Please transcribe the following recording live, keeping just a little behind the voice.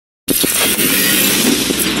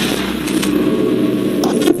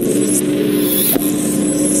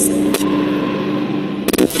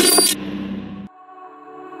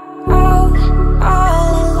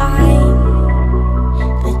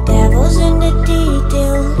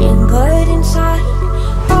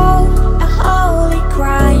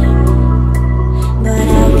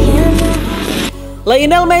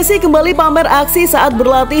Lionel Messi kembali pamer aksi saat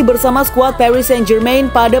berlatih bersama skuad Paris Saint-Germain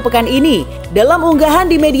pada pekan ini. Dalam unggahan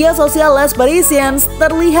di media sosial Les Parisiens,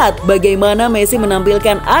 terlihat bagaimana Messi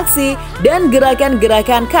menampilkan aksi dan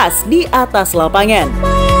gerakan-gerakan khas di atas lapangan.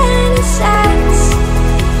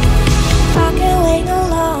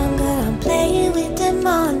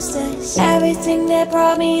 Everything that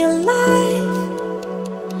brought me alive,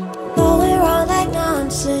 going wrong like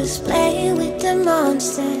nonsense, playing with the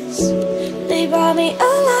monsters. They brought me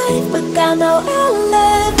alive, but got no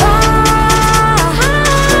alibi.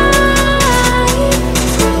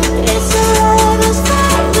 It's a rebel's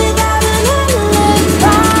fight without an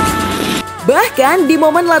alibi. Bahkan di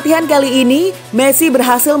momen latihan kali ini, Messi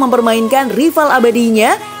berhasil mempermainkan rival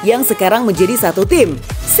abadinya yang sekarang menjadi satu tim,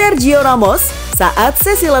 Sergio Ramos, saat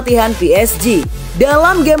sesi latihan PSG.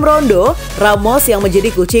 Dalam game rondo, Ramos yang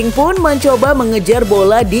menjadi kucing pun mencoba mengejar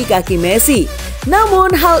bola di kaki Messi. Namun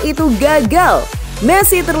hal itu gagal.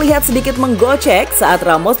 Messi terlihat sedikit menggocek saat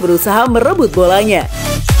Ramos berusaha merebut bolanya.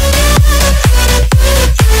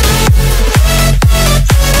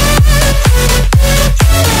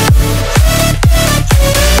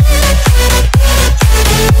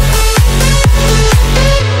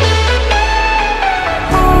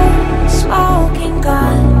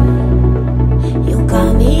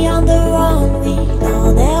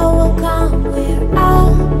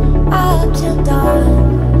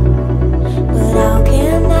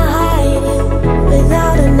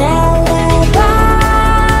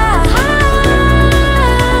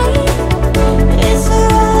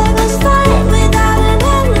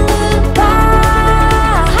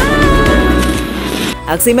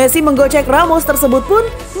 Aksi Messi menggocek Ramos tersebut pun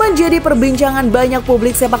menjadi perbincangan banyak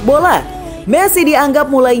publik sepak bola. Messi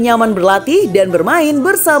dianggap mulai nyaman berlatih dan bermain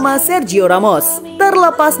bersama Sergio Ramos.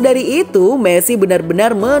 Terlepas dari itu, Messi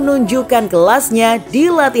benar-benar menunjukkan kelasnya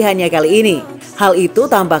di latihannya kali ini. Hal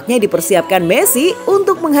itu tampaknya dipersiapkan Messi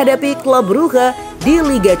untuk menghadapi klub Brugge di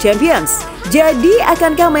Liga Champions. Jadi,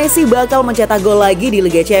 akankah Messi bakal mencetak gol lagi di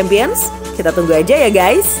Liga Champions? Kita tunggu aja ya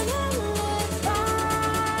guys.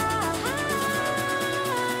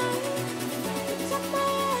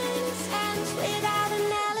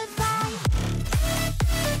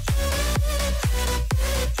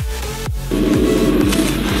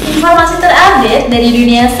 Informasi terupdate dari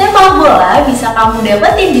dunia sepak bola bisa kamu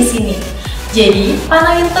dapetin di sini. Jadi,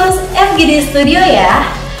 pantengin terus FGD Studio ya.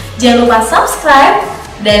 Jangan lupa subscribe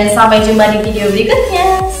dan sampai jumpa di video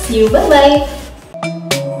berikutnya. See you, bye-bye.